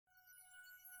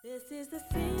This is the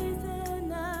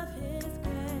season of His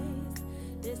grace.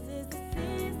 This is the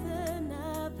season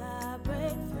of our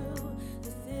breakthrough.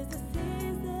 This is the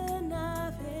season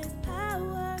of His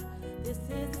power. This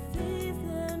is the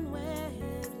season where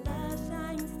His love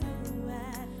shines through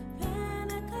at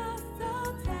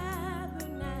Pentecostal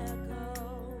Tabernacle,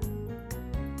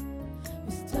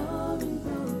 restoring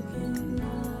broken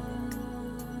love.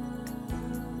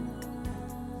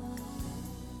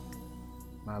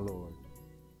 My Lord.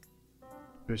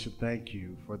 Bishop, thank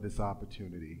you for this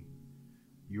opportunity.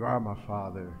 You are my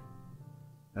Father,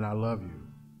 and I love you.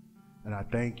 And I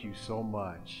thank you so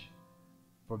much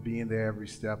for being there every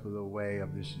step of the way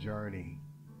of this journey.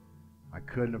 God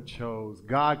couldn't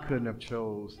have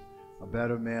chose a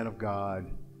better man of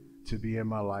God to be in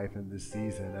my life in this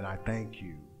season. And I thank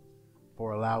you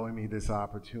for allowing me this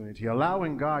opportunity,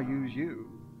 allowing God use you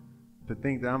to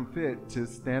think that I'm fit to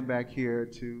stand back here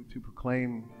to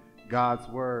proclaim God's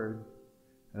word.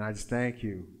 And I just thank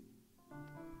you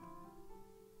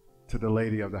to the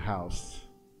lady of the house,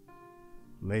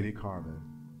 Lady Carmen.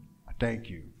 I thank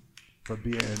you for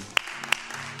being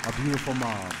a beautiful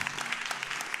mom,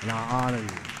 and I honor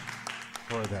you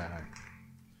for that.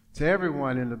 To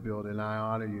everyone in the building, I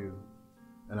honor you,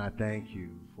 and I thank you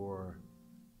for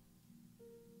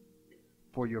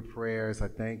your prayers. I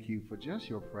thank you for just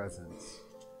your presence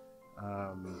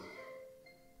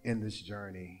in this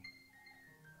journey.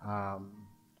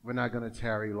 We're not going to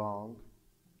tarry long.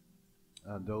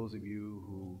 Those of you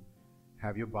who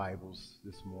have your Bibles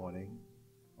this morning,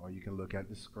 or you can look at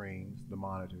the screens, the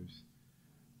monitors,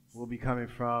 we'll be coming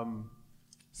from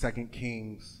 2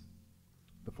 Kings,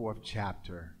 the 4th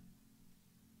chapter.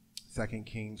 2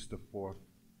 Kings, the 4th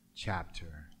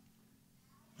chapter.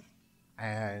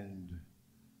 And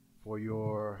for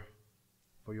your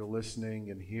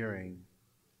listening and hearing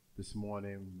this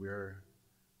morning, we're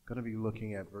going to be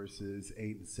looking at verses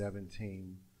 8 and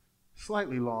 17.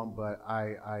 Slightly long, but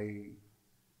I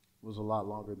was a lot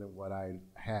longer than what I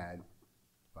had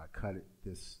if I cut it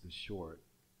this short.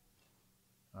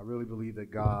 I really believe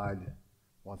that God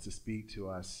wants to speak to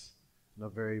us in a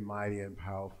very mighty and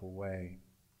powerful way.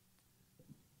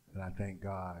 And I thank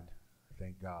God.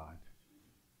 Thank God.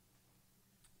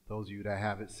 Those of you that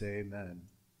have it, say amen.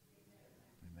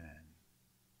 Amen.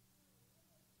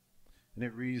 And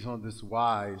it reads on this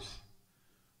wise.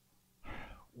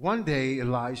 One day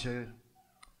Elijah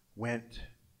went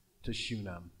to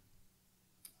Shunem.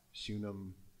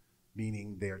 Shunem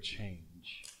meaning their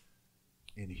change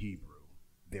in Hebrew,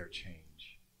 their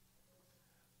change.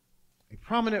 A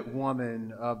prominent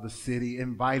woman of the city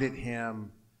invited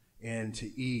him in to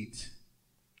eat.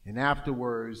 And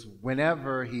afterwards,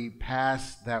 whenever he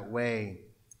passed that way,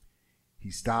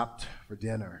 he stopped for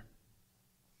dinner.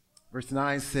 Verse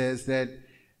 9 says that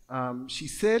she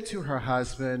said to her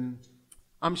husband,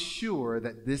 "I'm sure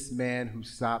that this man who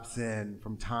stops in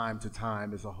from time to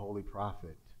time is a holy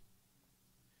prophet.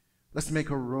 Let's make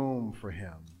a room for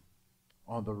him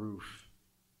on the roof.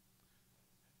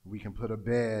 We can put a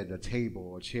bed, a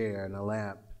table, a chair, and a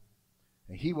lamp,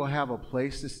 and he will have a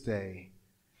place to stay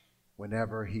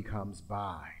whenever he comes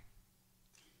by."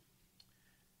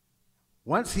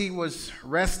 Once he was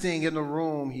resting in the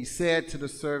room, he said to the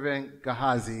servant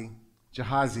Gehazi,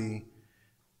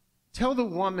 "Tell the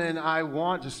woman I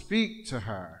want to speak to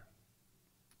her."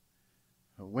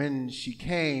 When she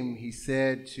came, he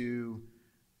said to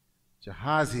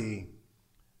Gehazi,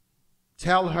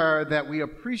 "Tell her that we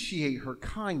appreciate her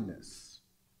kindness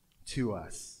to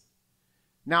us.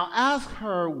 Now ask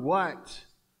her what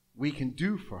we can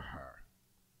do for her.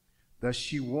 Does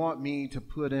she want me to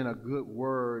put in a good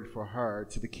word for her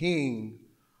to the king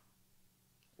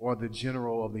or the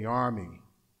general of the army?"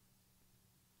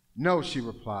 "No," she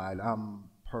replied,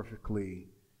 "I'm perfectly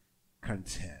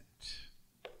content."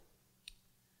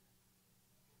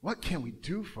 "What can we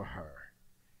do for her?"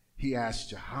 he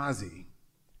asked Gehazi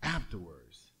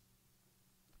afterwards.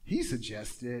 He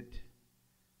suggested,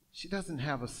 "She doesn't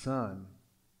have a son,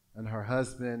 and her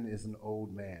husband is an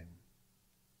old man."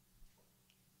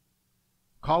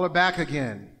 "Call her back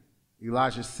again,"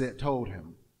 Elijah told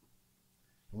him.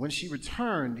 And when she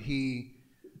returned, he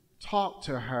talked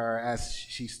to her as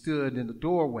she stood in the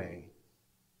doorway.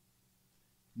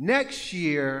 "Next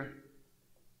year,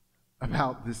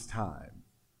 about this time,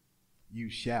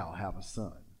 you shall have a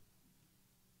son."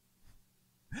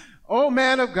 "Oh,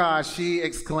 man of God," she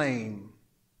exclaimed,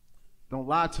 "don't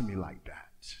lie to me like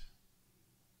that."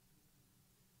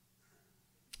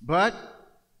 But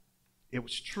it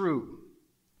was true.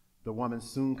 The woman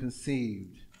soon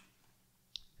conceived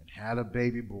and had a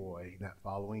baby boy that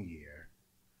following year,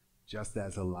 just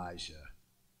as Elijah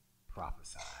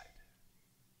prophesied.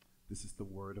 This is the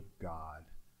word of God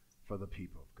for the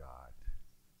people of God.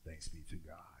 Thanks be to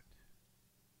God.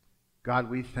 God,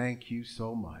 we thank you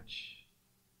so much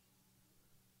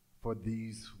for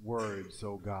these words,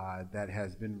 oh God, that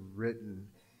has been written,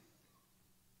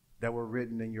 that were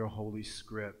written in your holy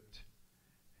script.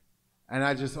 And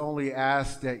I just only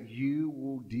ask that you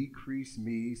will decrease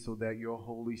me so that your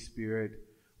Holy Spirit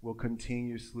will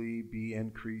continuously be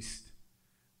increased.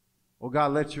 Oh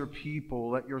God, let your people,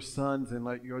 let your sons and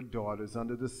let your daughters,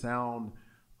 under the sound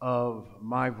of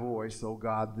my voice, oh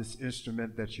God, this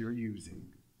instrument that you're using,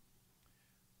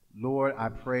 Lord, I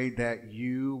pray that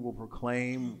you will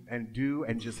proclaim and do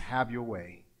and just have your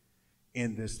way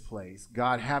in this place.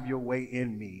 God, have your way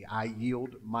in me. I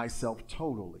yield myself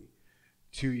totally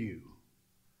to you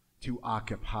to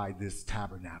occupy this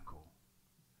tabernacle.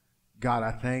 God,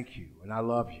 I thank you and I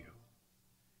love you.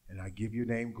 And I give your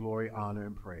name glory, honor,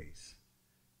 and praise.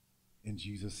 In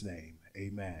Jesus' name,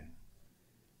 amen.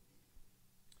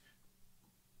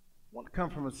 I want to come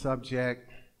from a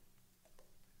subject.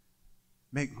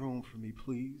 Make room for me,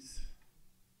 please.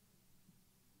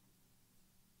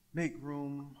 Make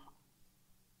room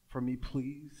for me,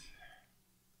 please.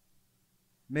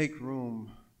 Make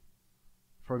room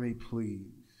for me,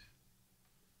 please.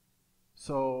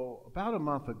 So about a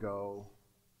month ago,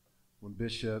 when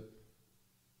Bishop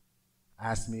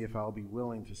asked me if I'll be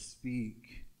willing to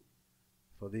speak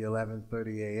for the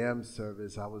 11:30 a.m.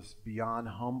 service, I was beyond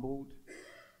humbled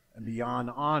and beyond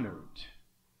honored.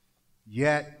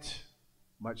 Yet,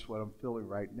 much what I'm feeling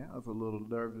right now is a little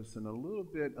nervous and a little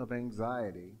bit of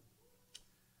anxiety,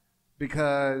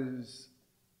 because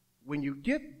when you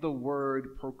get the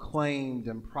word proclaimed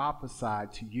and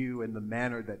prophesied to you in the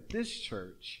manner that this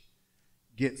church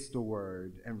gets the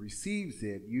word and receives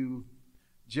it, you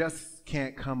just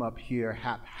can't come up here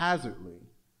haphazardly.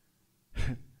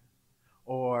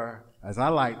 Or, as I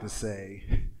like to say,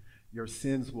 your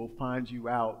sins will find you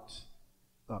out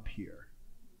up here.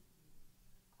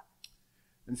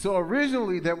 And so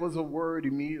originally there was a word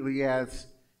immediately as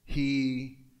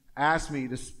he asked me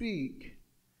to speak,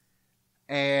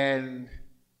 and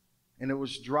it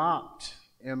was dropped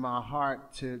in my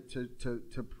heart to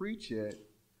preach it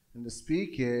and to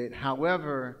speak it.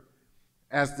 However,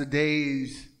 as the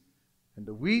days and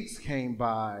the weeks came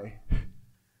by,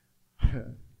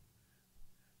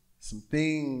 some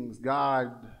things,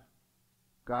 God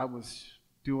was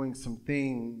doing some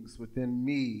things within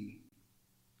me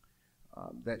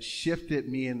that shifted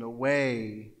me in a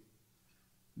way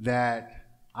that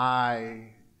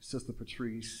I, Sister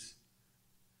Patrice,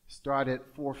 started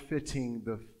forfeiting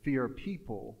the fear of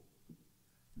people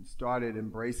and started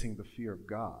embracing the fear of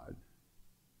God.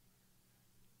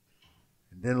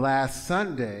 And then last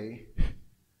Sunday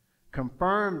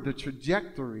confirmed the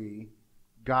trajectory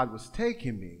God was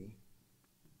taking me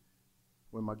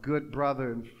when my good brother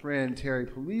and friend Terry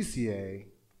Policier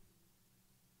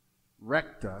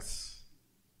wrecked us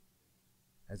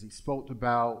as he spoke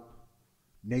about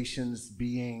nations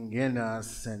being in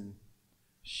us and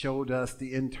showed us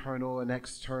the internal and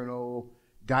external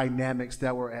dynamics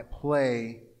that were at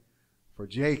play for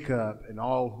Jacob and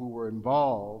all who were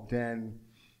involved. And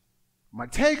my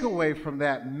takeaway from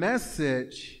that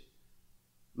message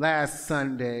last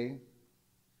Sunday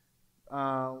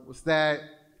was that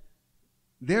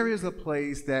there is a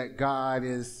place that God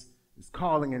is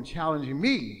calling and challenging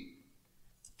me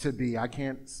to be. I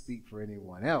can't speak for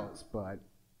anyone else, but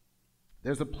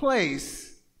there's a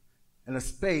place and a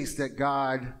space that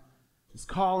God is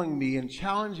calling me and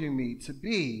challenging me to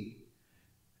be,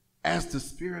 as the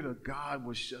Spirit of God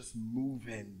was just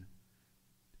moving,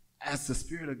 as the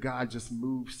Spirit of God just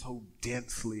moved so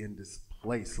densely in this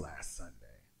place last Sunday.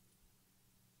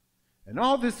 And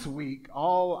all this week,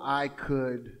 all I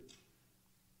could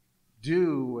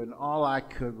do and all I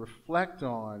could reflect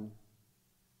on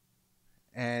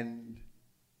and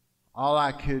all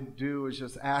I could do is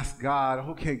just ask God,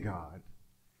 okay, God,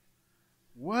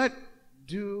 what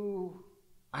do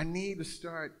I need to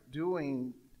start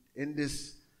doing in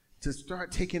this, to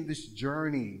start taking this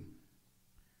journey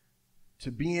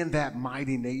to being that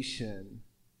mighty nation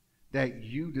that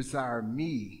you desire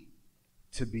me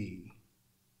to be?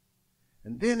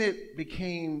 And then it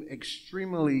became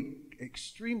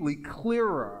extremely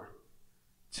clearer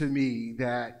to me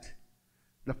that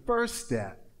the first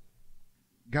step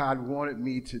God wanted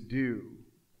me to do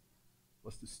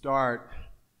was to start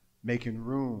making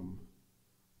room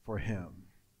for him.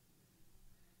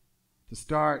 To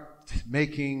start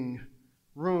making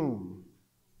room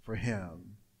for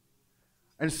him.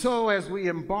 And so as we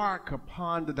embark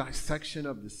upon the dissection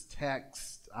of this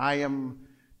text, I am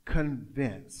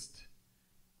convinced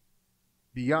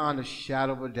beyond a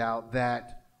shadow of a doubt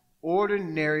that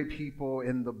ordinary people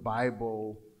in the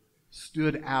Bible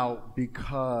stood out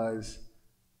because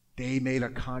they made a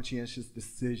conscientious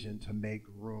decision to make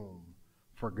room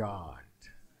for God.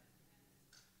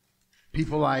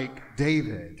 People like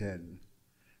David and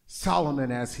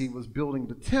Solomon as he was building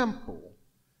the temple,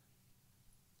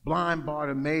 blind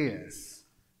Bartimaeus,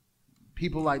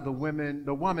 people like the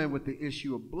woman with the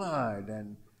issue of blood,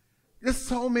 and there's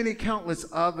so many countless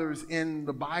others in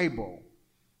the Bible.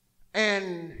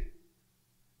 And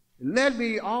it led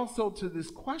me also to this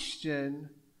question: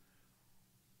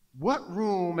 what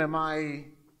room am I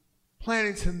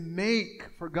planning to make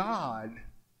for God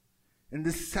in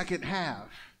this second half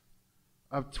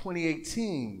of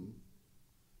 2018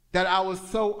 that I was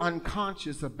so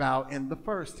unconscious about in the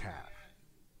first half?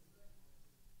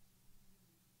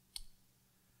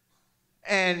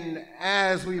 And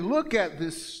as we look at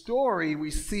this story,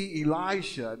 we see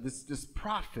Elisha, this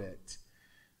prophet,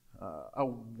 a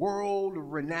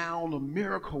world-renowned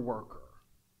miracle worker,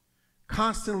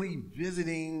 constantly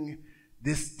visiting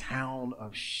this town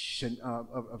of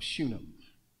Shunem.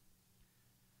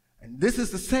 And this is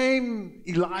the same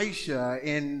Elisha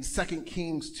in 2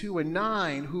 Kings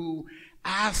 2:9 who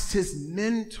asked his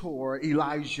mentor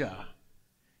Elijah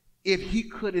if he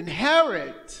could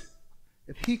inherit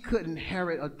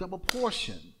a double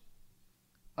portion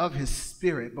of his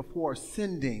spirit before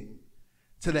ascending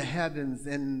to the heavens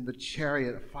in the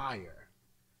chariot of fire.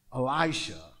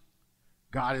 Elisha,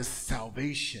 God is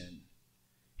salvation.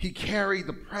 He carried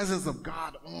the presence of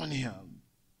God on him.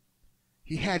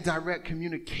 He had direct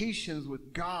communications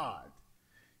with God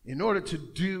in order to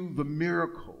do the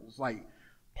miracles like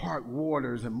part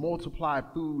waters and multiply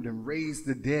food and raise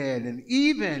the dead. And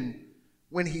even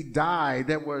when he died,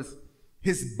 there was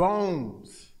his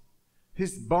bones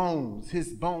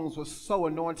were so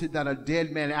anointed that a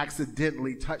dead man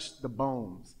accidentally touched the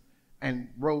bones and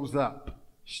rose up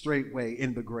straightway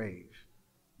in the grave.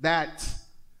 That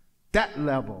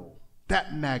level,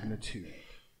 that magnitude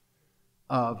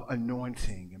of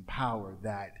anointing and power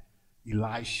that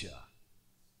Elisha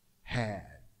had.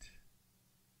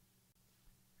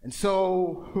 And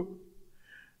so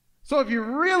if you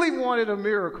really wanted a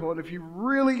miracle, and if you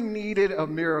really needed a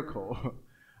miracle,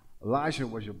 Elijah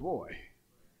was your boy.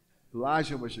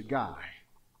 Elijah was your guy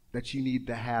that you need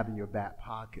to have in your back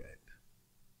pocket.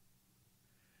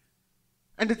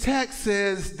 And the text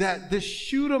says that this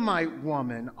Shunammite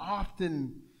woman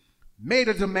often made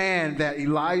a demand that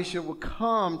Elisha would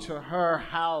come to her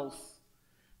house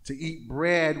to eat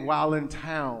bread while in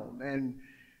town. And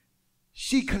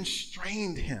she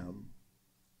constrained him,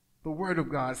 the word of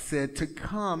God said, to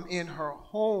come in her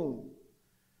home.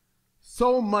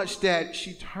 So much that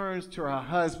she turns to her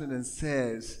husband and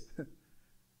says,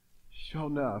 sure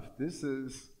enough, this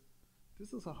is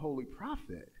a holy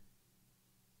prophet.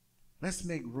 Let's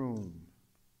make room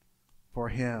for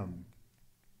him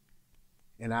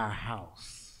in our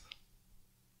house.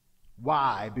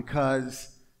 Why?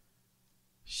 Because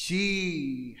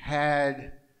she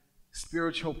had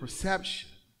spiritual perception.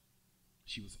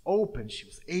 She was open. She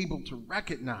was able to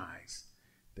recognize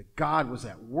that God was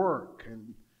at work,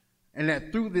 and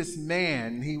that through this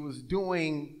man,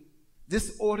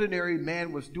 this ordinary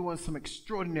man was doing some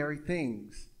extraordinary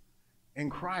things in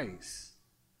Christ.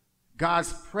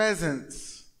 God's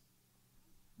presence,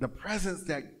 the presence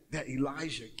that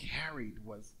Elijah carried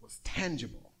was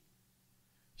tangible.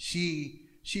 She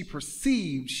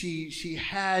perceived, she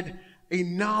had a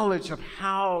knowledge of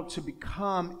how to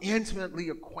become intimately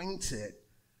acquainted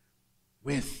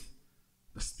with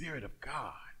the Spirit of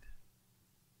God.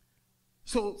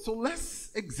 So let's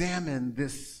examine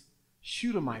this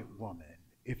Shunammite woman,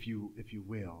 if you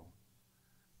will.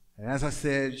 And as I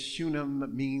said,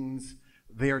 Shunem means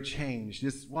their change.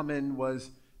 This woman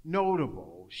was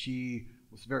notable. She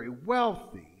was very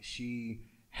wealthy. She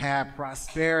had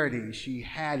prosperity. She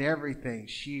had everything.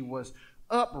 She was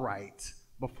upright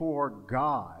before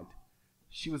God.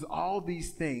 She was all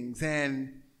these things.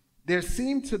 And there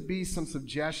seemed to be some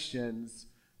suggestions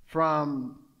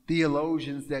from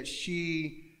theologians that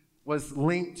she was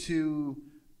linked to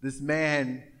this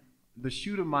man, the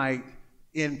Shunammite,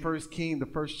 in 1 Kings, the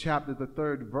first chapter, the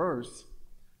 3rd verse,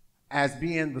 as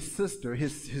being the sister,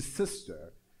 his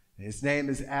sister. His name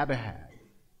is Abihag.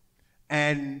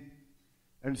 And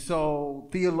so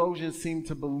theologians seem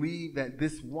to believe that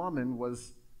this woman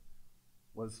was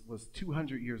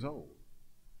 200 years old.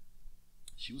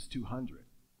 She was 200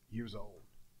 years old.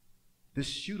 This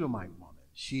Shunammite woman,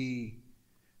 she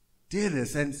did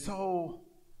this. And so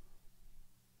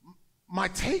my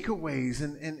takeaways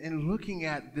in looking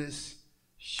at this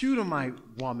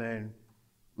Shunammite woman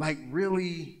like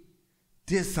really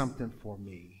did something for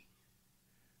me.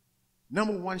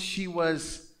 Number one, she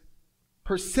was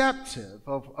perceptive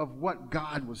of what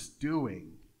God was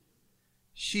doing.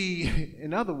 She,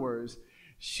 in other words,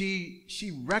 she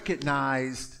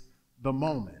recognized the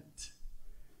moment.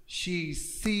 She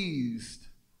seized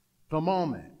the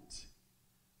moment.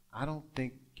 I don't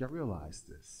think you realize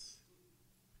this.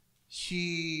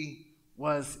 She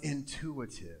was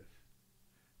intuitive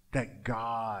that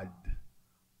God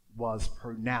was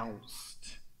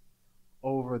pronounced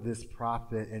over this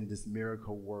prophet and this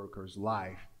miracle worker's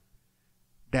life,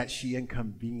 that she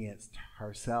inconvenienced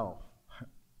herself.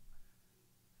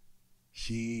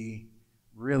 She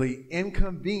really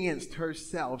inconvenienced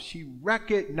herself. She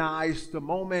recognized the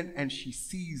moment and she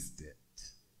seized it.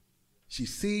 She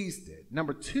seized it.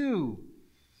 Number two,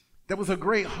 there was a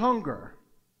great hunger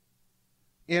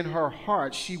in her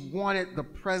heart. She wanted the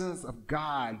presence of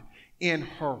God in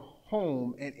her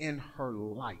home and in her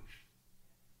life.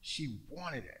 She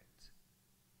wanted it.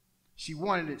 She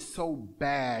wanted it so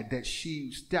bad that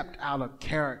she stepped out of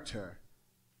character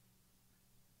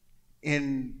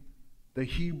in the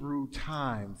Hebrew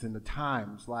times, in the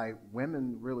times like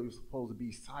women really were supposed to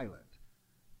be silent.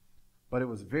 But it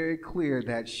was very clear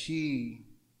that she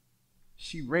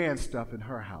ran stuff in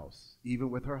her house,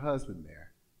 even with her husband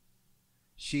there.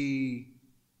 She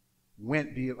went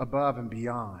above and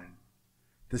beyond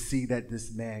to see that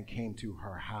this man came to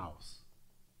her house.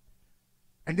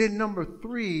 And then number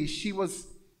three, she was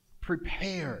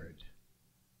prepared.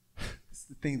 This is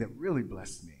the thing that really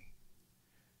blessed me.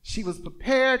 She was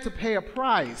prepared to pay a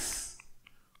price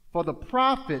for the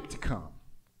prophet to come.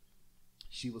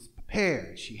 She was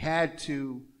prepared. She had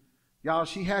to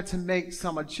make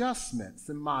some adjustments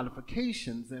and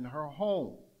modifications in her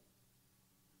home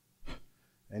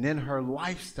and in her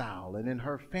lifestyle and in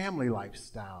her family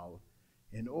lifestyle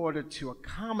in order to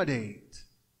accommodate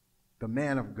the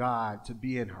man of God to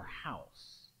be in her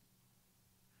house.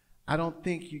 I don't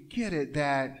think you get it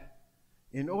that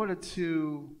in order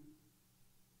to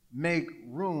make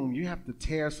room, you have to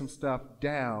tear some stuff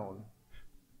down.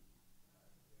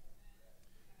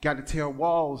 Got to tear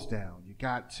walls down.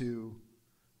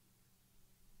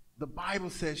 The Bible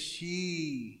says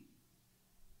she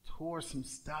tore some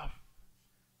stuff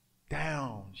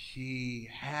down. She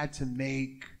had to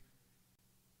make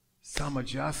some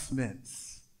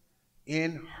adjustments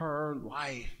in her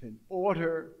life in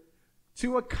order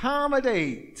to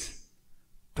accommodate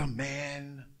the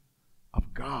man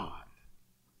of God.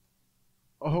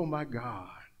 Oh my God.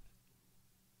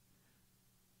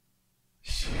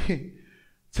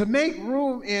 To make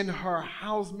room in her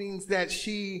house means that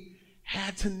she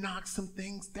had to knock some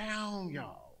things down,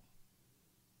 y'all,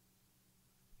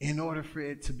 in order for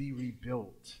it to be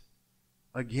rebuilt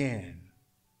again.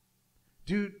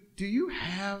 Do you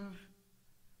have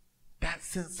that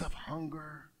sense of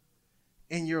hunger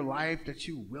in your life that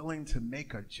you're willing to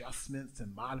make adjustments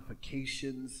and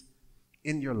modifications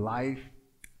in your life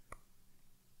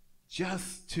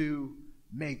just to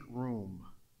make room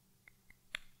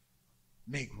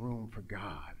for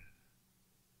God?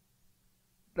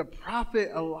 The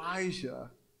prophet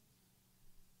Elijah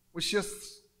was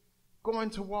just going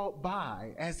to walk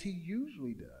by as he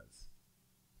usually does,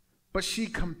 but she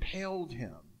compelled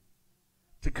him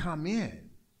to come in.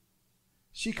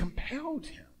 She compelled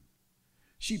him.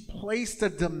 She placed a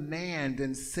demand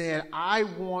and said, I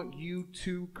want you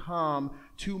to come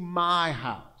to my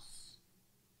house.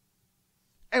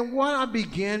 And what I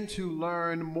began to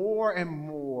learn more and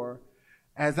more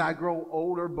as I grow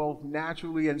older, both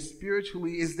naturally and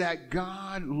spiritually, is that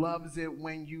God loves it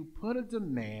when you put a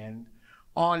demand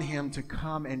on him to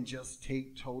come and just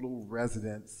take total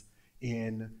residence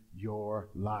in your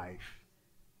life.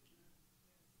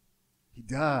 He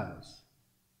does.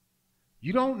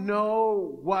 You don't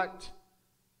know what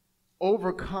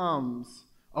overcomes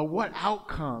or what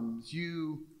outcomes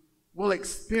you will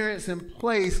experience in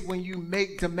place when you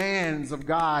make demands of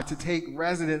God to take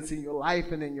residence in your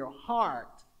life and in your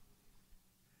heart.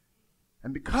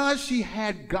 And because she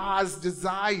had God's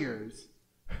desires,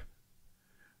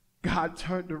 God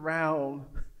turned around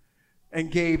and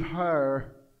gave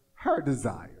her her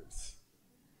desires.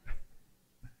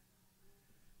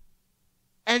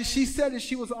 And she said that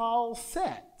she was all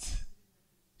set.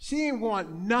 She didn't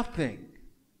want nothing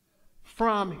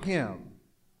from him.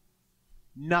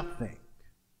 Nothing.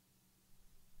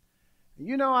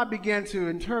 You know, I began to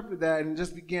interpret that and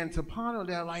just began to ponder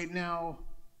that, like, now,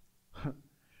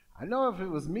 I know if it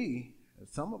was me,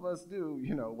 as some of us do,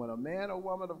 you know, when a man or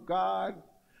woman of God,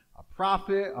 a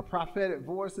prophet, a prophetic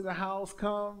voice in the house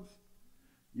comes,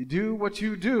 you do what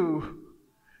you do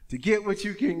to get what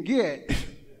you can get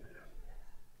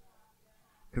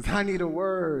because I need a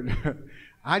word.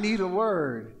 I need a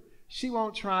word. She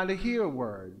wasn't trying to hear a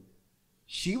word.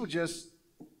 She was just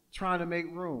trying to make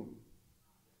room.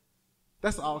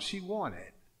 That's all she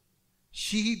wanted.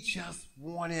 She just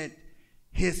wanted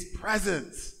his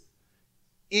presence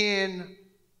in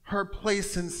her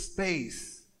place and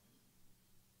space.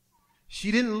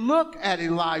 She didn't look at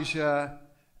Elijah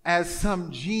as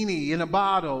some genie in a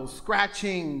bottle,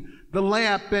 scratching the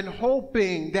lamp and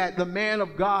hoping that the man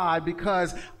of God,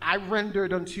 because I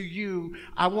rendered unto you,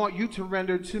 I want you to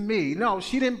render to me. No,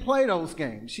 she didn't play those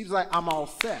games. She was like, I'm all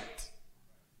set.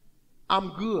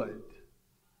 I'm good.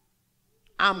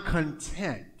 I'm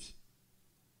content.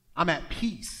 I'm at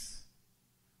peace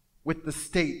with the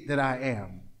state that I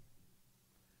am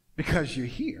because you're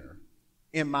here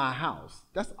in my house.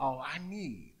 That's all I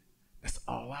need. That's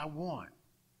all I want.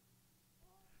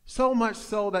 So much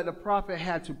so that the prophet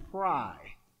had to pry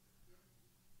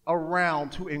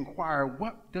around to inquire,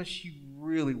 what does she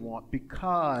really want?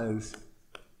 Because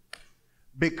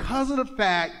of the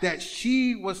fact that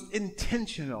she was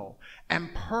intentional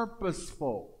and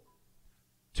purposeful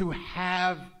to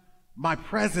have my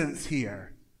presence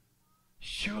here,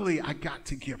 surely I got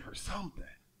to give her something.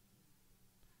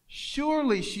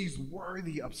 Surely she's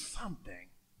worthy of something.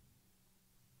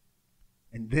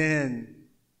 And then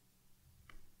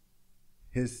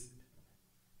his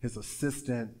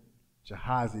assistant,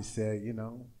 Gehazi, said,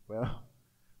 well,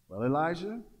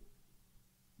 Elijah,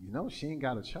 she ain't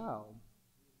got a child.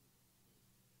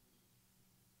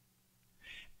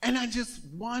 And I just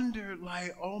wondered,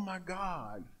 like, oh my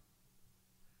God.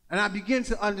 And I began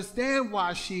to understand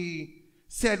why she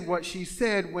said what she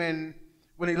said when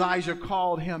Elijah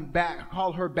called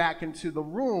her back into the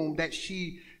room that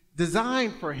she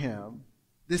designed for him,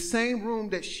 the same room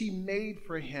that she made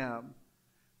for him,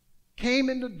 came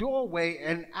in the doorway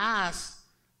and asked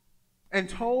and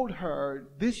told her,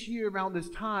 this year around this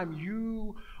time,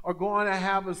 you are going to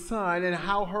have a son. And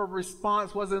how her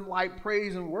response wasn't like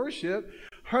praise and worship.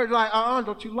 Her like,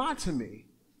 don't you lie to me.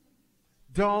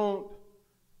 Don't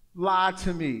lie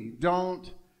to me. Don't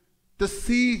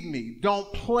deceive me.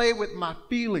 Don't play with my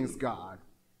feelings, God.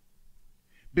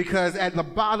 Because at the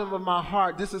bottom of my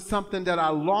heart, this is something that I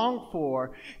long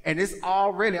for, and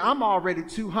I'm already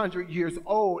 200 years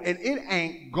old, and it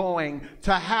ain't going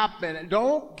to happen.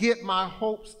 Don't get my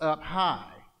hopes up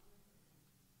high.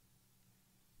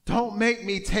 Don't make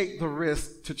me take the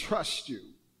risk to trust you.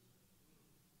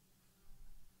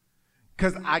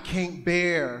 Because I can't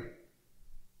bear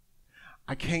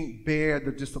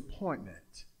the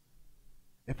disappointment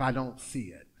if I don't see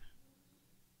it.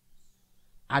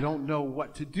 I don't know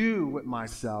what to do with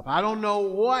myself. I don't know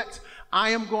what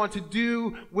I am going to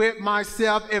do with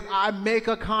myself if I make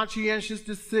a conscientious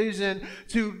decision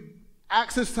to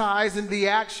exercise in the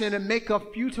action and make a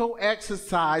futile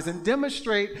exercise and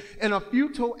demonstrate in a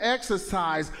futile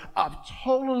exercise of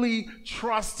totally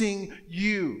trusting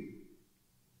you.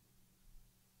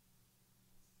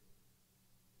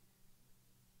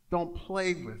 Don't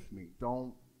play with me.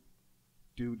 Don't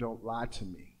lie to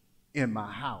me in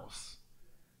my house.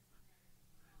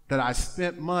 That I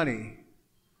spent money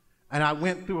and I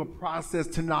went through a process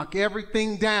to knock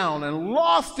everything down and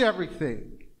lost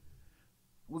everything.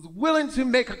 Was willing to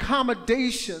make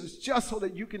accommodations just so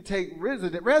that you can take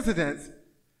residence,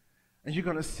 and you're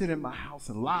going to sit in my house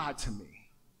and lie to me.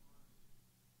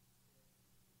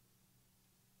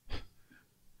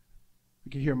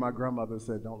 You can hear my grandmother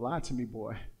say, don't lie to me,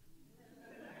 boy.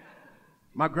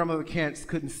 My grandmother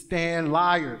couldn't stand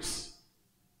liars.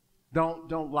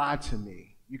 Don't lie to me.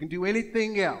 You can do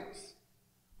anything else,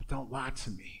 but don't lie to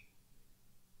me.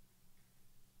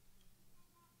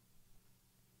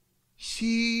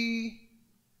 She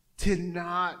did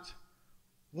not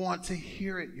want to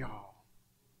hear it, y'all.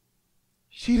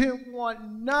 She didn't want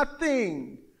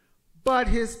nothing but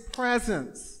his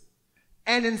presence.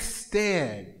 And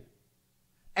instead,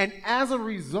 and as a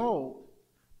result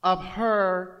of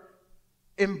her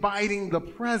inviting the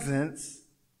presence,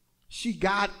 she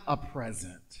got a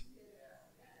present.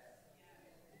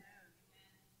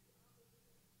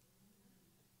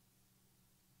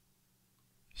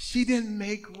 She didn't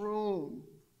make room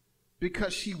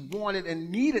because she wanted and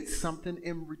needed something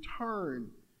in return.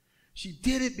 She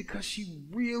did it because she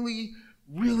really,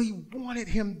 really wanted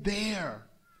him there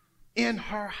in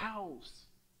her house.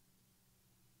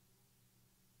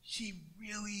 She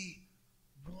really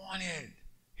wanted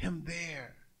him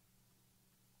there.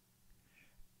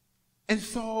 And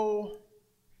so,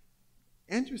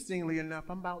 interestingly enough,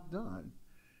 I'm about done,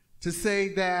 to say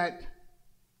that,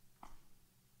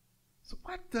 so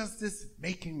what does this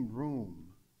making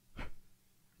room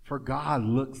for God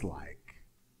looks like?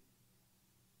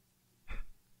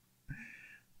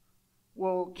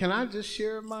 Well, can I just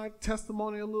share my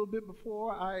testimony a little bit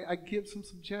before I give some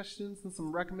suggestions and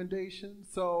some recommendations?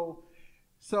 So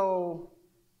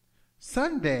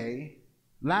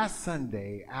last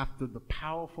Sunday, after the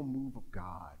powerful move of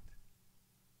God,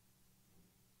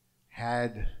 I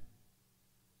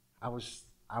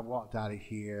walked out of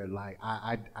here like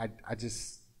I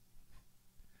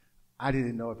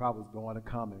didn't know if I was going or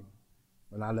coming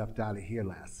when I left out of here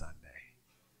last Sunday.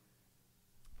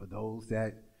 For those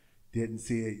that didn't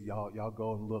see it, y'all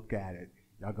go and look at it.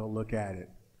 Y'all go look at it.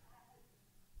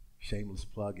 Shameless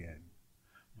plug in.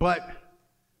 But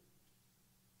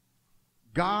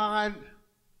God,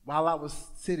 while I was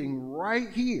sitting right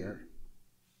here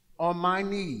on my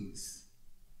knees,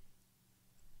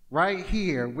 right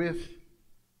here with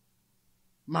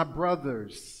my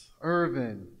brothers,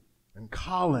 Irvin and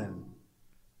Colin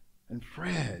and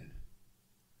Fred,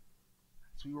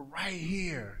 so we were right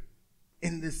here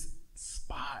in this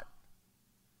spot,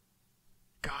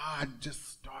 God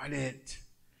just started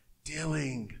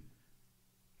dealing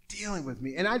with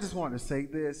me. And I just want to say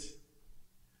this.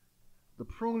 The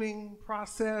pruning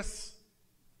process,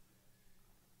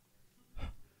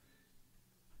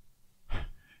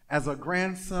 as a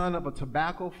grandson of a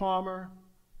tobacco farmer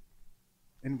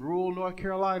in rural North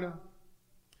Carolina,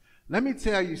 let me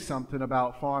tell you something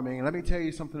about farming, and let me tell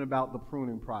you something about the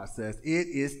pruning process. It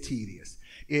is tedious.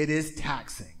 It is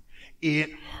taxing.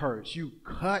 It hurts. You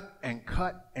cut and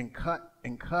cut and cut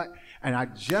and cut, and I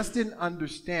just didn't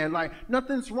understand. Like,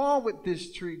 nothing's wrong with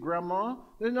this tree, Grandma.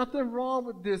 There's nothing wrong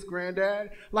with this,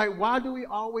 Granddad. Like, why do we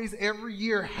always every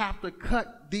year have to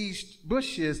cut these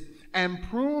bushes and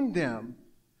prune them?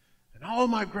 And all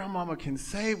my grandmama can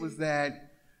say was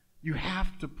that you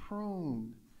have to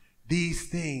prune these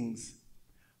things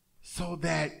so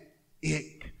that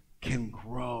it can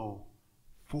grow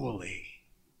fully.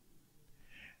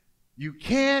 You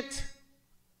can't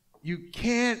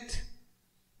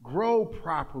grow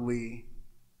properly.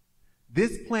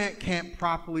 This plant can't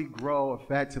properly grow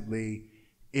effectively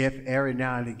if every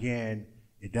now and again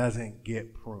it doesn't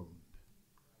get pruned.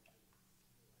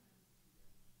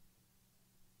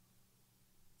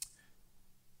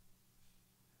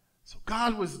 So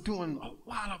God was doing a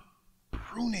lot of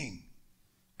pruning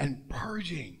and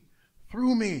purging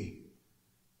through me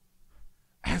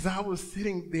as I was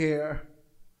sitting there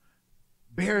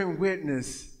bearing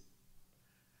witness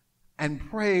and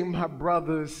praying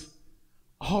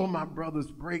all my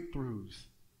brothers' breakthroughs.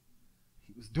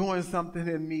 He was doing something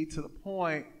in me to the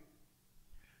point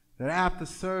that after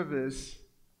service,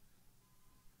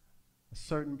 a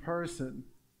certain person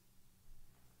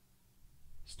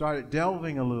started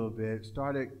delving a little bit,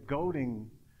 started goading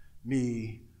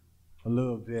me a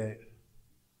little bit.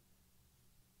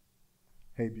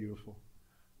 Hey, beautiful.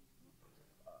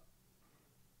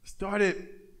 Started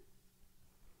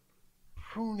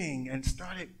pruning and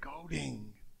started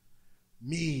goading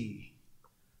me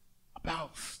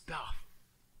about stuff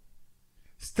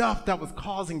that was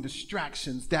causing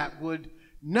distractions that would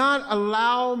not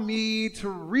allow me to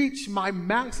reach my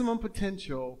maximum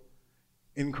potential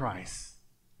in Christ.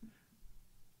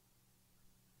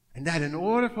 And that in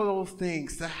order for those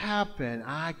things to happen,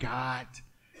 I got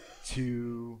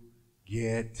to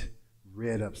get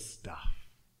rid of stuff.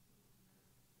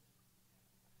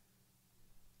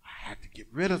 I had to get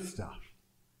rid of stuff.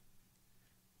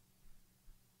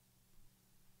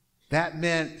 That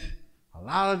meant a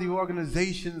lot of the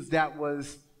organizations that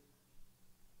was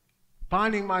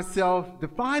defining myself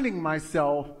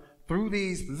through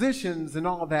these positions and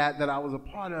all that I was a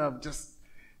part of, just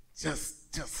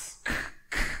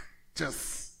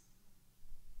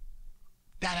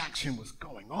that action was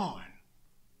going on.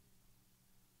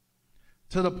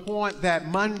 To the point that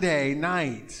Monday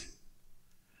night,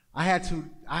 I had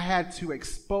to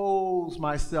expose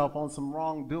myself on some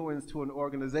wrongdoings to an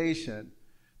organization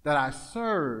that I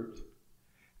served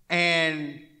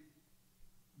and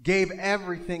gave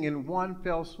everything in one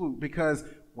fell swoop. Because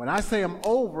when I say I'm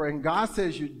over and God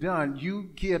says you're done, you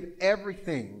give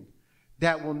everything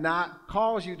that will not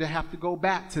cause you to have to go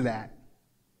back to that.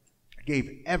 I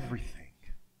gave everything.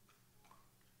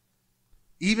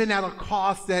 Even at a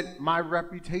cost that my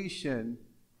reputation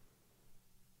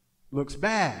looks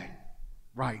bad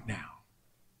right now.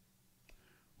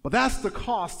 But that's the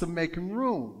cost of making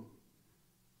room.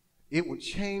 It would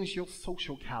change your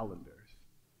social calendars.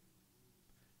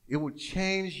 It would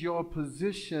change your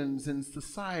positions in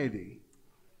society.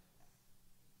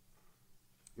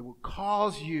 It would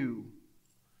cause you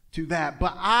to that.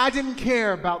 But I didn't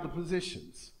care about the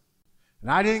positions.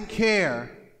 And I didn't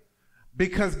care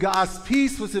because God's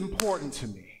peace was important to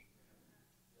me.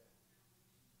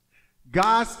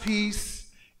 God's peace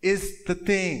is the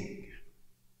thing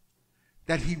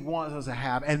that he wants us to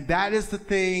have. And that is the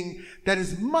thing that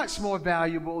is much more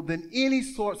valuable than any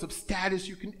sorts of status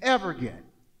you can ever get.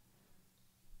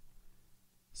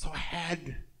 So I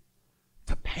had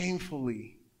to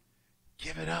painfully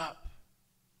give it up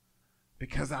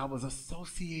because I was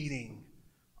associating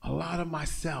a lot of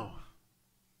myself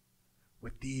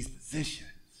with these positions.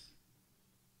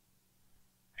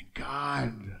 And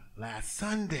God, last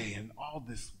Sunday and all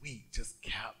this week, just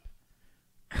kept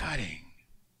cutting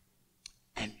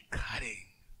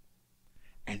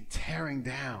and tearing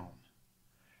down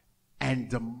and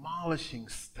demolishing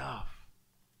stuff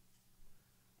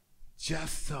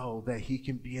just so that he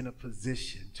can be in a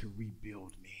position to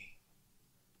rebuild me.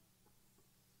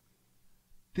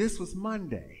 This was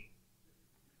Monday.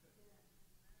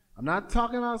 I'm not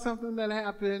talking about something that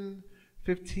happened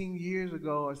 15 years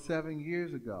ago or 7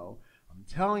 years ago. I'm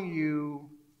telling you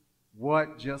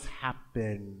what just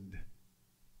happened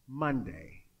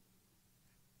Monday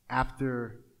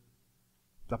after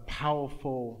the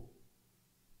powerful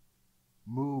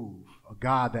move of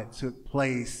God that took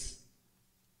place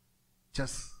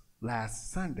just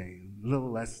last Sunday, a little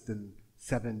less than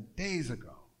 7 days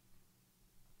ago.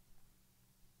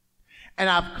 And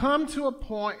I've come to a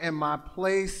point in my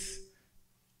place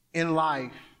in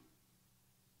life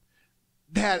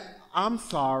that I'm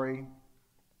sorry,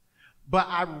 but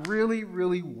I really,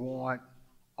 really want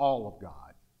all of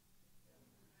God.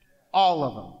 All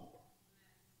of them.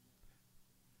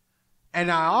 And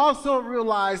I also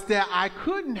realized that I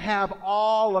couldn't have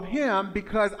all of him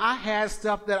because I had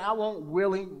stuff that I wasn't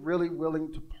really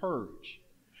willing to purge.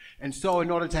 And so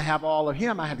in order to have all of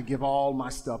him, I had to give all my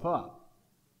stuff up.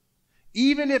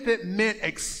 Even if it meant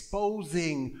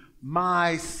exposing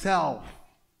myself.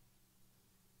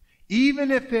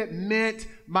 Even if it meant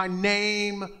my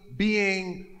name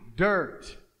being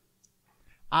dirt.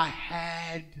 I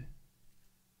had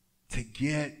to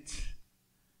get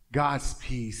God's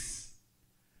peace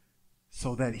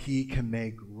so that he can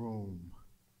make room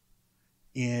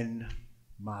in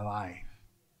my life.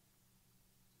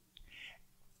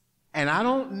 And I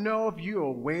don't know if you're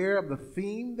aware of the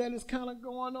theme that is kind of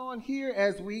going on here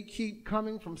as we keep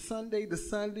coming from Sunday to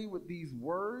Sunday with these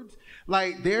words.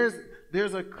 Like there's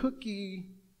a cookie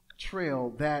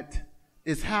trail that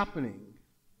is happening.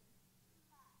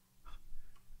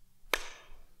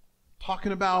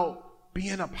 Talking about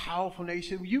being a powerful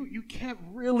nation. You can't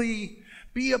really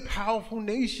be a powerful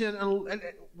nation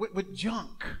with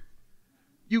junk.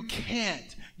 You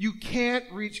can't. You can't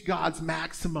reach God's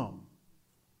maximum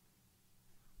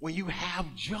when you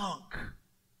have junk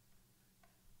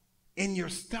in your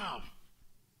stuff.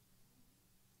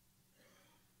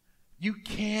 You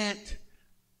can't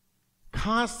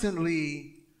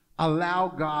constantly allow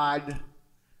God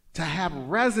to have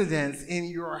residence in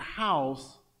your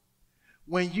house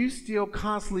when you still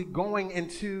constantly going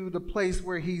into the place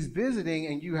where he's visiting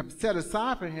and you have set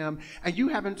aside for him and you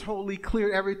haven't totally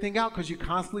cleared everything out because you're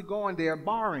constantly going there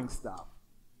borrowing stuff.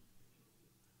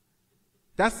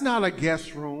 That's not a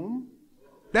guest room.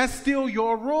 That's still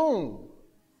your room.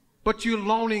 But you're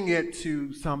loaning it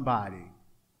to somebody.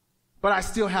 But I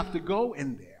still have to go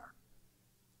in there.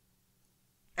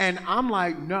 And I'm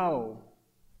like, no,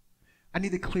 I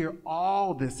need to clear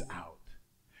all this out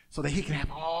so that he can have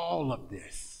all of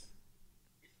this.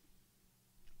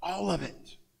 All of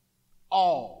it.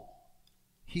 All.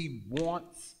 He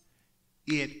wants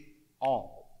it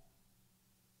all.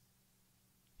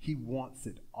 He wants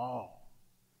it all.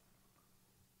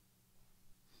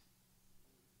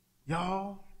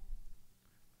 Y'all,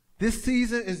 this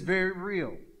season is very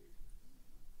real.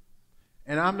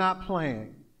 And I'm not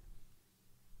playing.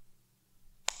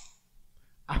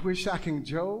 I wish I can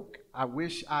joke. I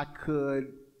wish I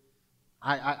could.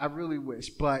 I really wish.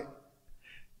 But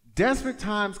desperate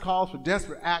times calls for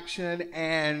desperate action.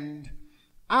 And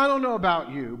I don't know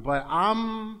about you, but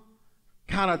I'm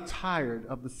kind of tired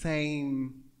of the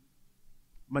same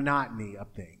monotony of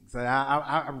things.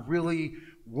 I really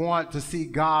want to see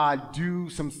God do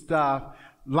some stuff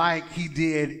like he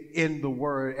did in the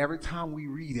Word every time we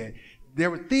read it. There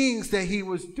were things that he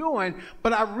was doing,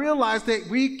 but I realized that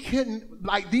we couldn't,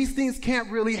 like these things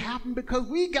can't really happen because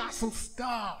we got some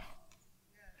stuff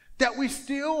that we're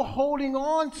still holding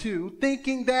on to,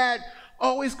 thinking that,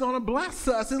 oh, it's going to bless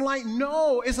us. And like,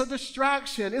 no, it's a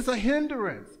distraction. It's a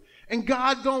hindrance. And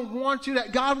God don't want you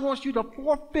that. God wants you to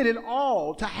forfeit it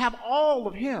all, to have all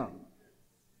of him.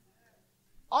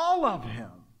 All of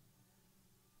him.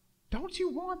 Don't you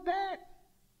want that?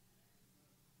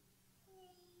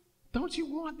 Don't you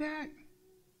want that?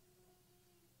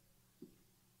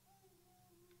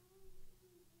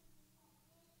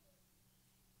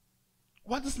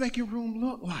 What does making room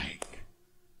look like?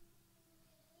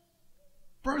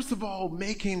 First of all,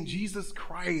 making Jesus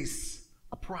Christ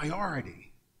a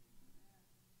priority.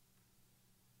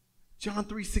 John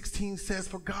 3:16 says,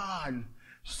 "For God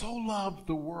so loved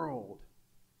the world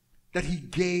that he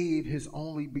gave his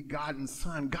only begotten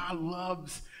Son." God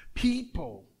loves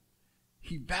people.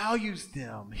 He values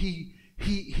them. He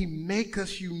makes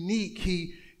us unique.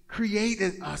 He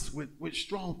created us with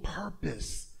strong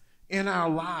purpose in our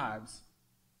lives.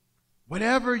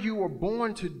 Whatever you were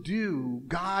born to do,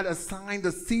 God assigned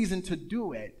a season to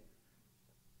do it.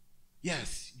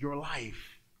 Yes, your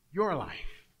life. Your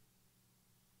life.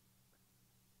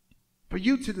 For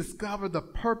you to discover the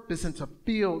purpose and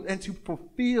to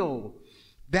fulfill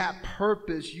that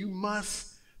purpose, you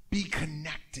must be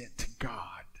connected to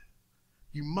God.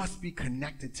 You must be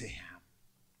connected to him.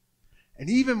 And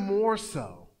even more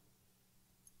so,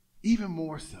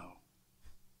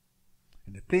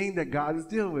 and the thing that God is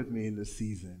dealing with me in this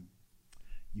season,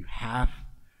 you have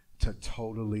to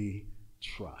totally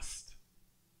trust.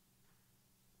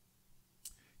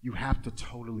 You have to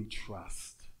totally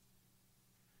trust.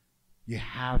 You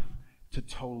have to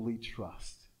totally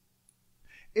trust.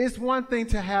 It's one thing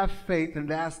to have faith, and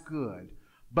that's good.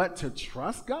 But to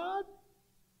trust God?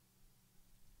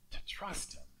 To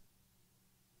trust him.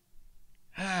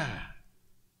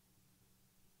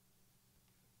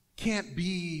 Can't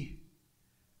be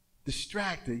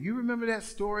distracted. You remember that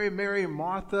story of Mary and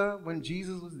Martha when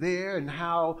Jesus was there, and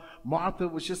how Martha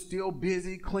was just still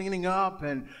busy cleaning up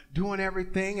and doing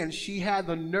everything, and she had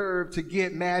the nerve to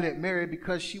get mad at Mary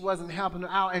because she wasn't helping her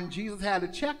out, and Jesus had to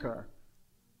check her.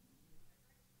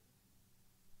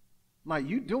 Like,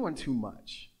 you doing too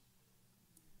much.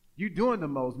 You doing the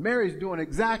most. Mary's doing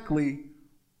exactly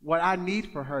what I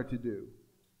need for her to do.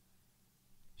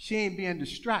 She ain't being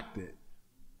distracted.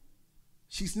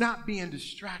 She's not being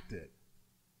distracted.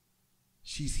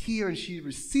 She's here and she's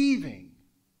receiving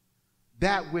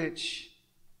that which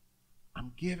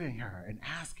I'm giving her and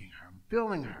asking her, I'm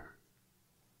filling her.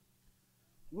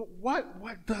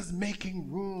 What does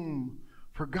making room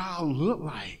for God look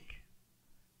like?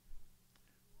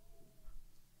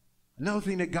 Another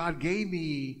thing that God gave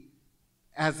me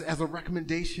as a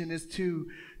recommendation is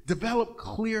to develop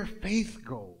clear faith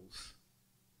goals.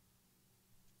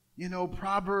 You know,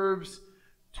 Proverbs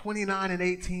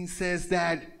 29:18 says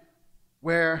that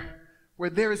where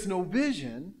there is no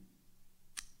vision,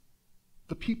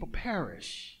 the people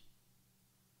perish.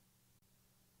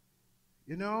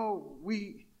 You know,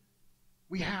 we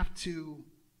have to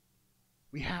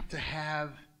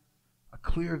have a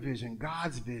clear vision,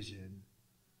 God's vision,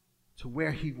 to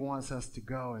where he wants us to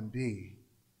go and be.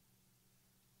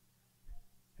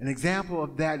 An example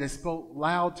of that spoke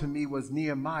loud to me was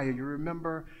Nehemiah. You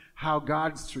remember how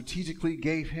God strategically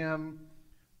gave him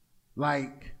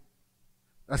like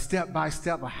a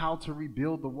step-by-step of how to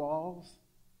rebuild the walls?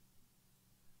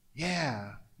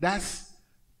 Yeah, that's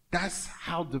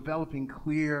how developing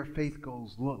clear faith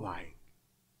goals look like.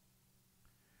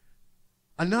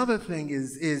 Another thing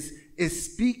is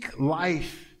speak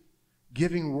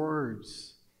life-giving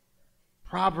words.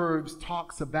 Proverbs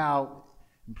talks about,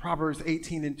 in Proverbs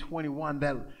 18:21,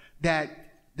 that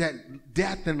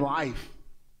death and life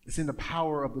is in the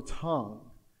power of the tongue.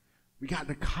 We got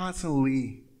to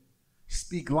constantly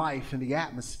speak life in the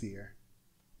atmosphere,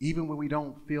 even when we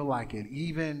don't feel like it,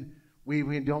 even when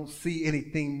we don't see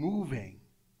anything moving.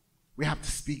 We have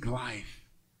to speak life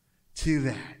to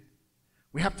that.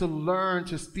 We have to learn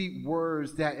to speak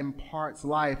words that imparts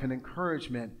life and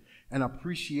encouragement and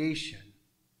appreciation.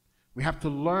 We have to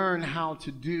learn how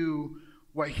to do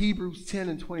what Hebrews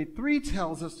 10:23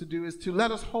 tells us to do, is to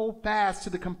let us hold fast to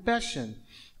the confession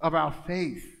of our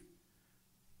faith.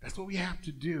 That's what we have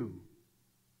to do.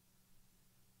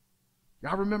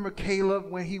 Y'all remember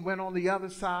Caleb when he went on the other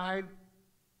side?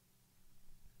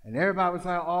 And everybody was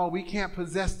like, oh, we can't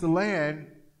possess the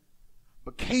land.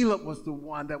 But Caleb was the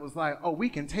one that was like, oh, we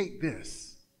can take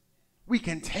this. We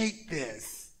can take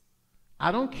this.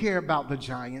 I don't care about the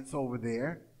giants over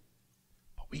there,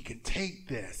 but we can take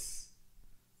this.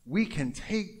 We can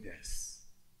take this.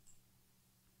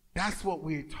 That's what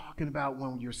we're talking about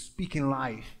when you're speaking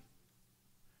life.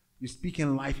 You're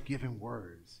speaking life-giving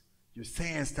words. You're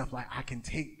saying stuff like, I can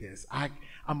take this.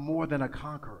 I'm more than a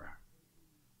conqueror.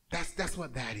 That's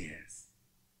what that is.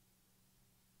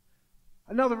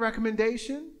 Another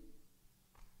recommendation,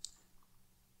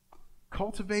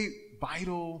 cultivate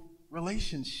vital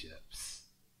relationships.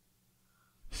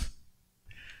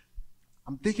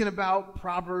 I'm thinking about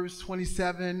Proverbs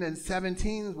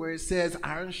 27:17, where it says,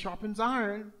 iron sharpens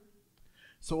iron.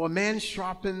 So a man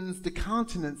sharpens the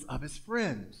countenance of his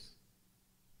friends.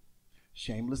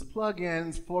 Shameless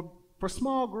plug-ins for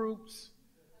small groups.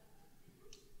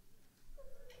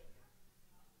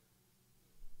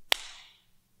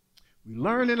 We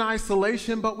learn in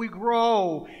isolation, but we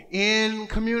grow in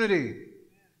community.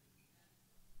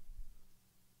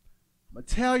 I'm going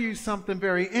to tell you something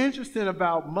very interesting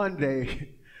about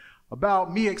Monday,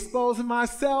 about me exposing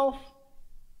myself.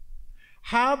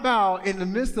 How about in the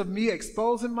midst of me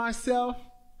exposing myself,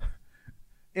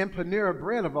 in Panera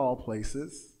Bread of all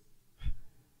places,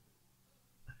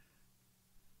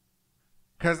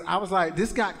 because I was like,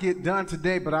 this got to get done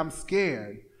today, but I'm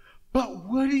scared. But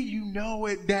what do you know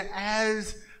it that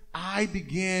as I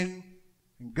begin,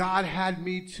 and God had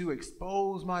me to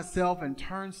expose myself and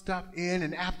turn stuff in,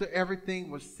 and after everything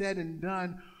was said and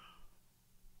done,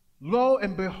 lo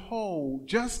and behold,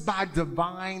 just by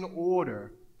divine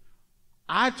order,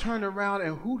 I turn around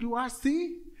and who do I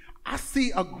see? I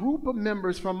see a group of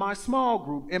members from my small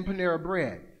group in Panera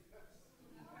Bread.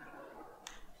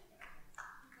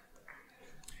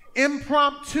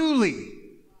 Impromptuli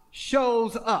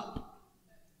shows up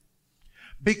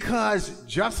because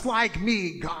just like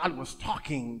me, God was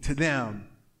talking to them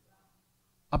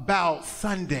about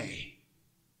Sunday.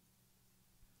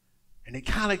 And it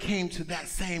kind of came to that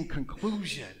same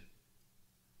conclusion.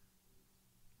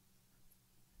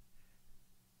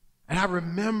 And I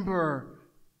remember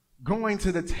going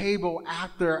to the table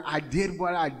after I did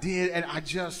what I did, and I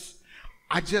just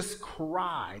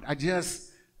cried. I just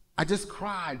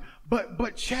cried.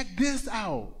 But check this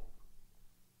out.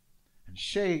 And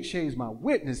Shay's my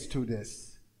witness to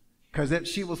this, because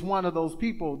she was one of those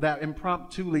people that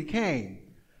impromptu came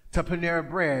to Panera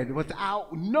Bread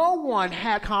without, no one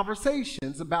had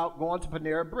conversations about going to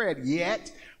Panera Bread,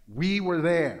 yet we were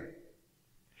there.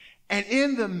 And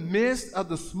in the midst of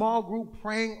the small group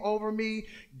praying over me,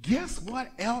 guess what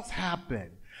else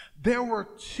happened? There were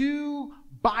 2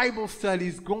 Bible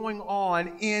studies going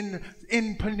on in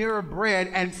Panera Bread,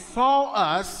 and saw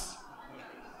us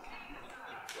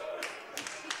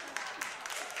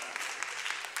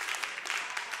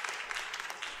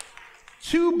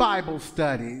two Bible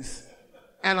studies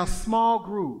and a small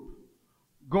group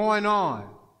going on.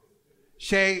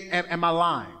 Shay, am I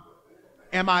lying?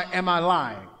 Am I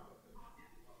lying?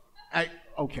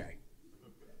 Okay.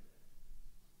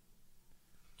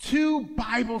 2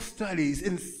 Bible studies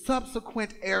in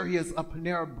subsequent areas of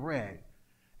Panera Bread,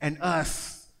 and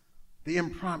us, the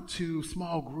impromptu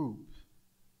small group,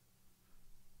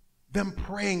 them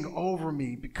praying over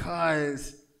me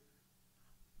because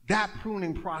that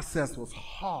pruning process was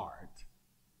hard.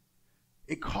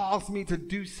 It caused me to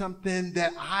do something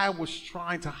that I was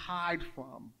trying to hide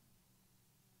from.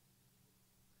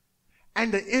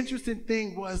 And the interesting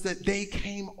thing was that they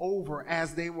came over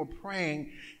as they were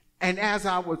praying. And as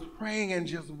I was praying and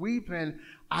just weeping,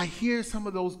 I hear some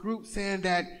of those groups saying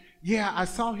that, yeah, I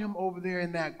saw him over there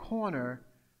in that corner.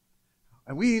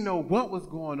 And we didn't know what was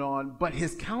going on, but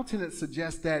his countenance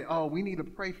suggests that, oh, we need to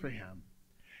pray for him.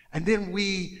 And then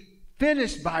we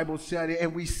finish Bible study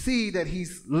and we see that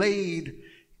he's laid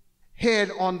head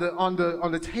on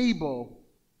the table.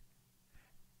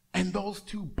 And those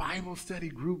 2 Bible study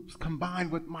groups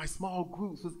combined with my small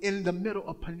groups was in the middle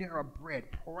of Panera Bread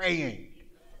praying.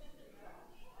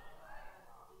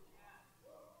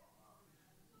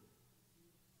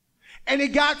 And it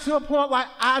got to a point like,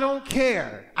 I don't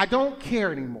care. I don't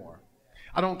care anymore.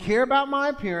 I don't care about my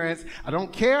appearance. I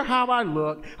don't care how I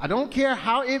look. I don't care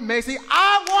how it makes me.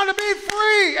 I want to be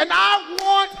free, and I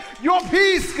want your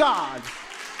peace, God.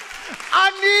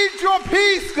 I need your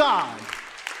peace, God.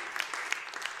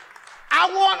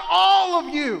 I want all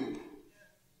of you.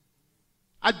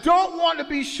 I don't want to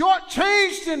be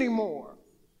shortchanged anymore.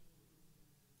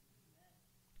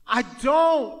 I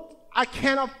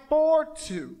can't afford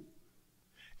to.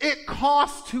 It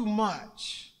costs too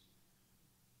much.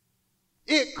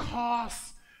 It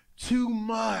costs too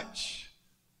much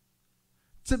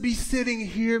to be sitting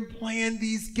here playing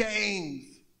these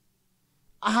games.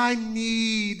 I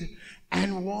need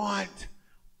and want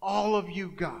all of you,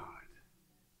 God.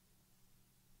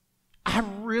 I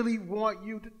really want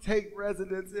you to take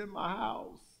residence in my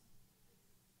house.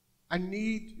 I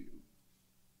need you.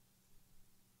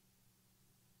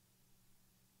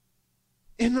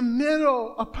 In the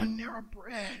middle of Panera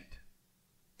Bread,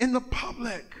 in the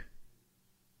public,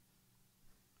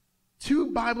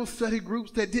 2 Bible study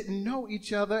groups that didn't know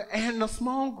each other and a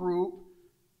small group,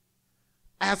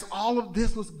 as all of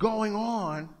this was going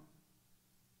on,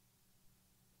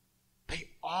 they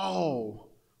all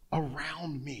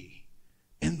around me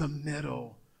in the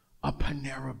middle of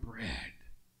Panera Bread,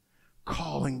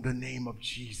 calling the name of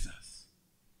Jesus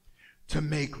to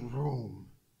make room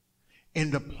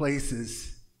in the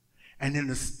places and in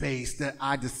the space that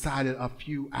I decided a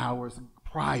few hours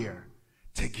prior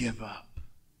to give up.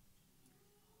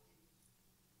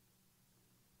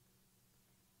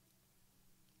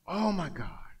 Oh my God.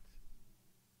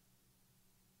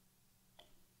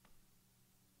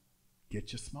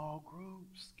 Get your small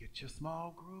groups. Get your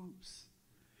small groups.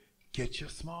 Get your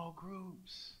small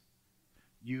groups.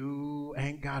 You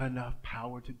ain't got enough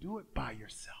power to do it by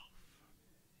yourself.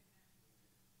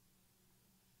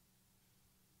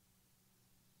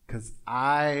 Because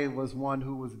I was one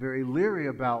who was very leery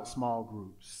about small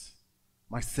groups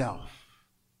myself.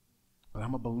 But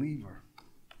I'm a believer.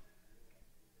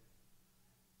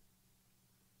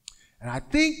 And I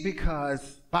think because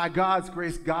by God's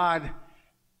grace, God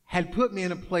had put me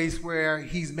in a place where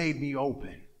he's made me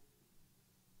open.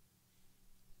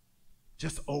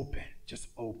 Just open, just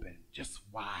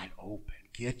wide open.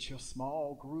 Get your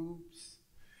small groups.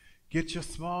 Get your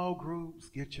small groups.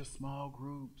 Get your small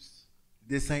groups.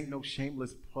 This ain't no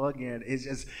shameless plug-in.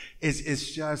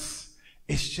 It's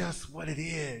just what it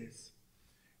is.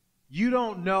 You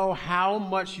don't know how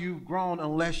much you've grown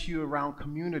unless you're around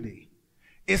community.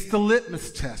 It's the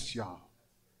litmus test, y'all.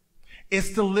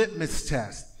 It's the litmus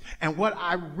test. And what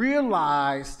I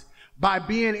realized by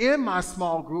being in my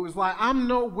small group is like, I'm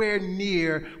nowhere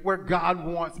near where God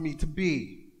wants me to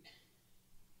be.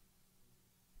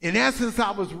 In essence,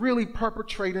 I was really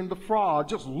perpetrating the fraud,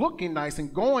 just looking nice and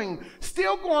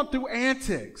still going through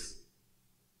antics.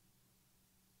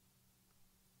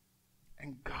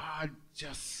 And God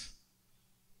just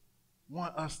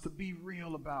wants us to be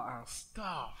real about our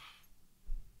stuff.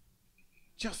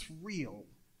 Just real.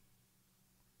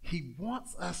 He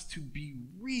wants us to be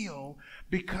real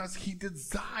because he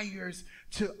desires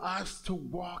us to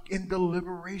walk in the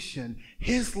liberation,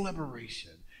 his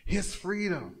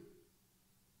freedom.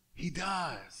 He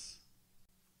does.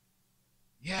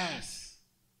 Yes.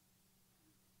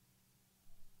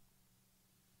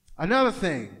 Another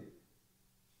thing,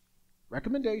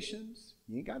 recommendations.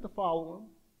 You ain't got to follow them.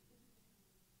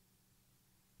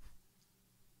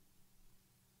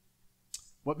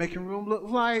 What making room look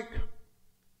like?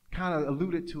 Kind of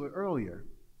alluded to it earlier.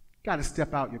 Got to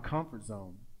step out your comfort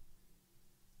zone.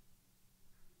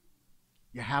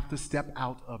 You have to step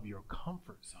out of your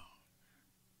comfort zone.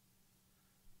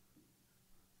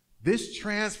 This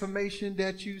transformation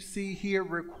that you see here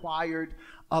required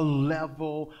a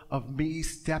level of me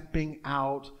stepping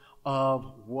out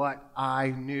of what I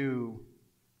knew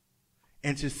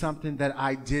into something that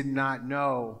I did not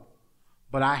know.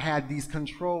 But I had these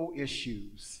control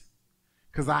issues.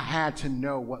 Because I had to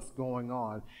know what's going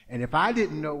on. And if I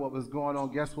didn't know what was going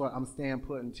on, guess what? I'm staying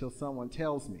put until someone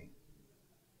tells me.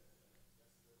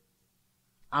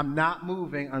 I'm not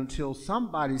moving until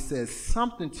somebody says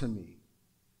something to me.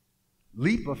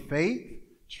 Leap of faith,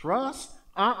 trust,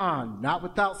 not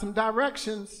without some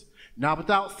directions, not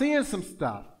without seeing some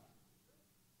stuff.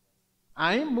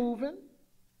 I ain't moving.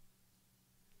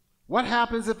 What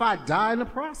happens if I die in the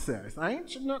process?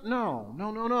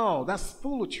 No. That's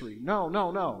foolery.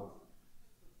 No.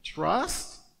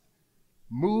 Trust,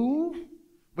 move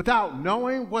without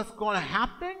knowing what's going to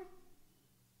happen?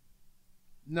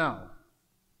 No.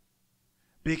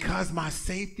 Because my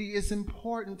safety is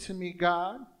important to me,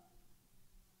 God.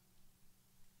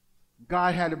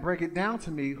 God had to break it down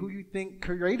to me. Who you think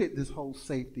created this whole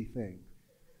safety thing?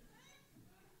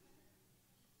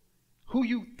 Who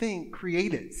you think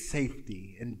created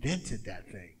safety, invented that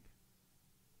thing?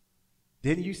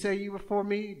 Didn't you say you were for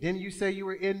me? Didn't you say you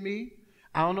were in me?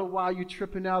 I don't know why you're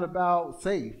tripping out about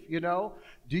safe,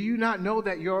 Do you not know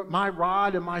that my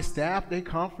rod and my staff, they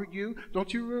comfort you?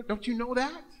 Don't you know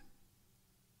that?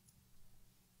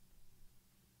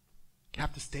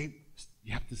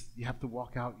 You have to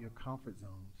walk out your comfort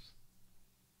zones.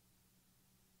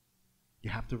 You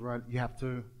have to run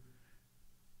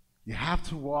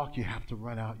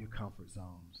out your comfort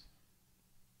zones.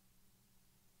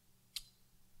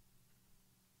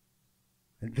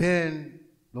 And then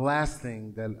the last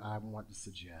thing that I want to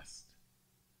suggest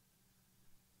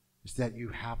is that you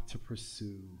have to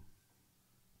pursue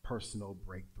personal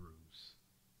breakthroughs.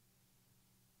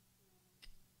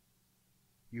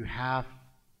 You have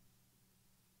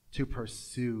to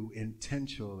pursue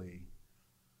intentionally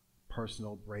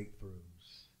personal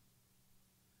breakthroughs.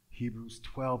 Hebrews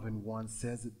 12:1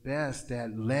 says it best,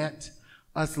 that let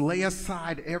us lay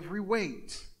aside every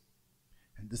weight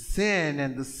and the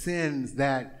sins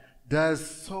that does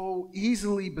so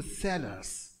easily beset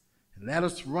us, and let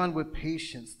us run with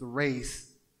patience the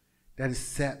race that is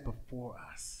set before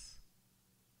us.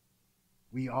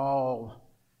 We all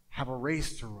have a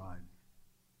race to run.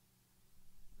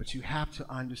 But you have to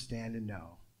understand and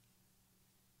know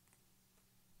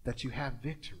that you have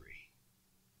victory.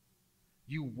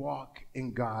 You walk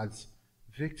in God's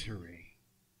victory.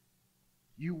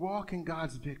 You walk in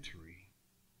God's victory.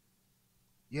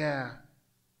 Yeah,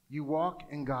 you walk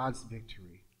in God's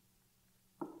victory.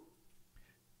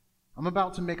 I'm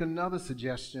about to make another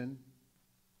suggestion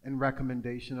and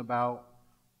recommendation about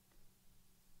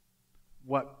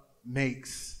what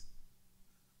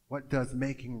does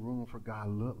making room for God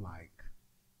look like?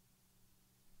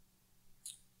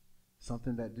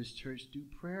 Something that this church do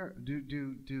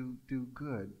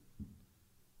good.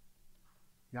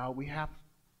 Y'all, we have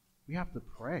to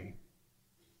pray.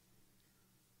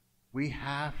 We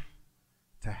have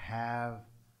to have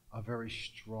a very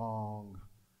strong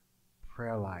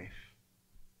prayer life.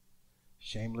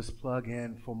 Shameless plug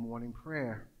in for morning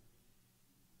prayer.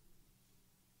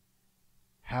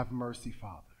 Have mercy,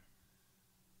 Father.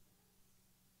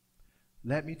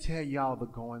 Let me tell y'all the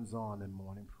goings on in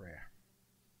morning prayer.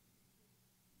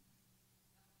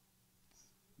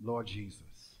 Lord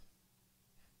Jesus.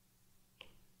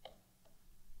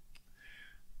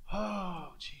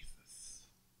 Oh, Jesus.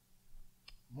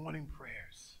 Morning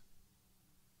prayers.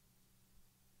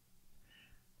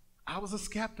 I was a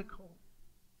skeptic.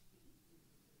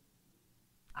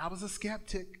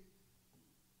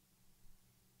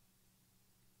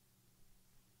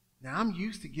 Now, I'm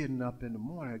used to getting up in the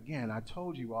morning. Again, I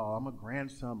told you all, I'm a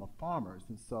grandson of farmers,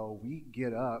 and so we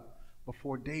get up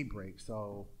before daybreak.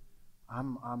 So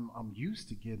I'm used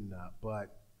to getting up,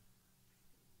 but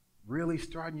really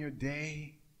starting your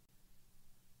day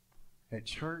at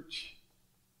church,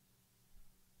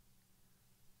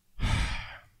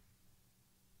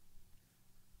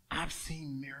 I've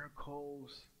seen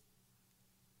miracles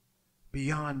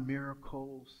beyond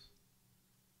miracles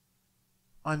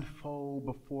unfold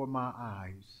before my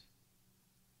eyes,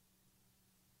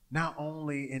 not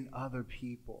only in other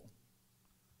people,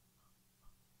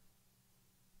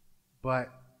 but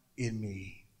in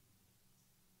me.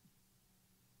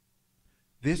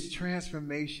 This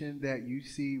transformation that you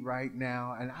see right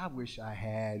now, and I wish I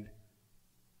had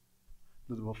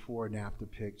the before and after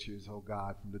pictures, oh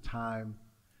God, from the time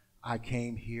I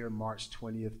came here March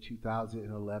 20th,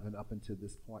 2011 up until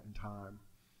this point in time.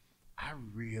 I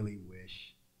really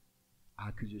wish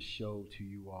I could just show to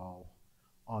you all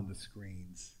on the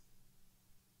screens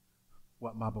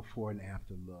what my before and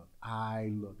after look.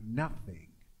 I look nothing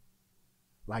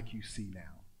like you see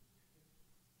now.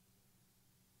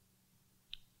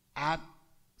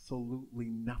 Absolutely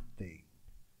nothing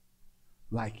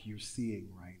like you're seeing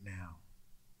right now.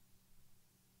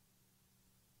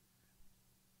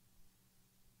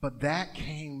 But that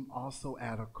came also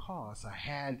at a cost. I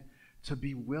had to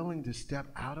be willing to step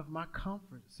out of my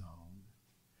comfort zone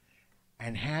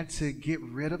and had to get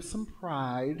rid of some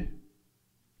pride.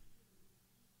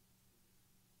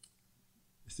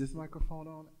 Is this microphone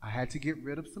on? I had to get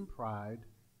rid of some pride.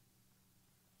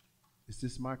 Is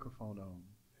this microphone on?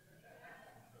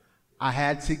 I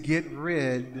had to get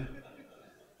rid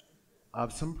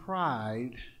of some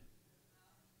pride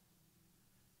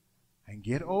and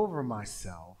get over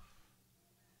myself,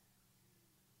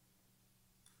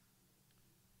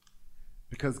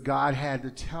 because God had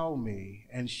to tell me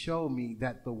and show me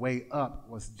that the way up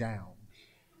was down.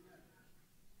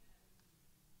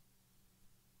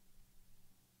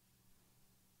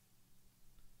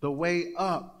 The way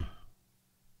up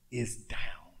is down.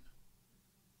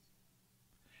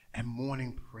 And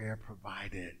morning prayer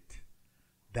provided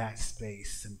that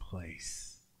space and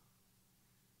place.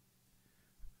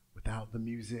 Without the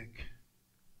music,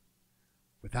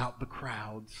 without the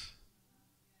crowds.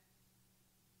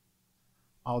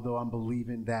 Although I'm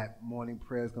believing that morning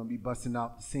prayer is going to be busting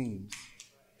out the seams.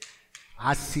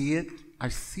 I see it. I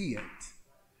see it.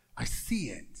 I see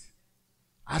it.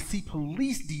 I see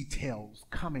police details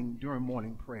coming during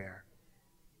morning prayer.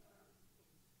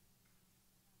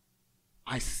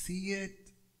 I see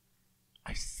it.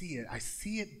 I see it. I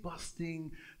see it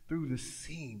busting through the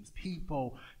seams.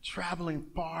 People traveling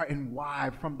far and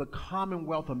wide from the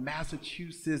Commonwealth of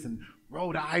Massachusetts and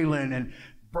Rhode Island and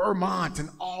Vermont and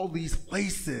all these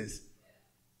places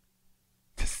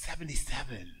to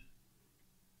 77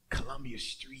 Columbia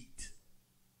Street.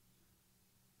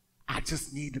 I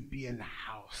just need to be in the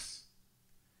house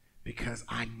because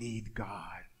I need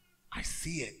God. I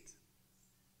see it.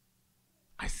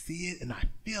 I see it and I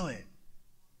feel it.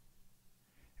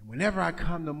 And whenever I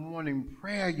come to morning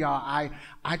prayer, y'all,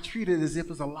 I treat it as if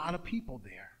there's a lot of people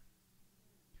there.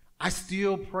 I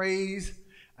still praise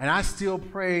and I still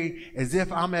pray as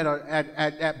if I'm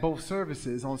at both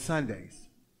services on Sundays.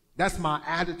 That's my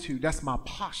attitude. That's my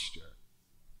posture.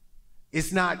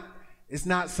 It's not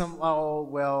some, oh,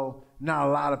 well, not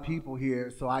a lot of people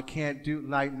here, so I can't do,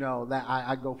 like, no, that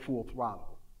I go full throttle.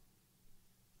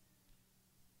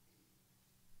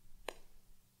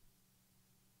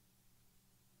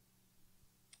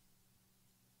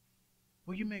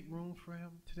 Will you make room for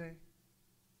him today?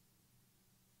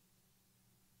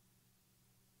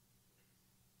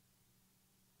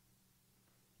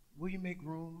 Will you make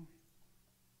room?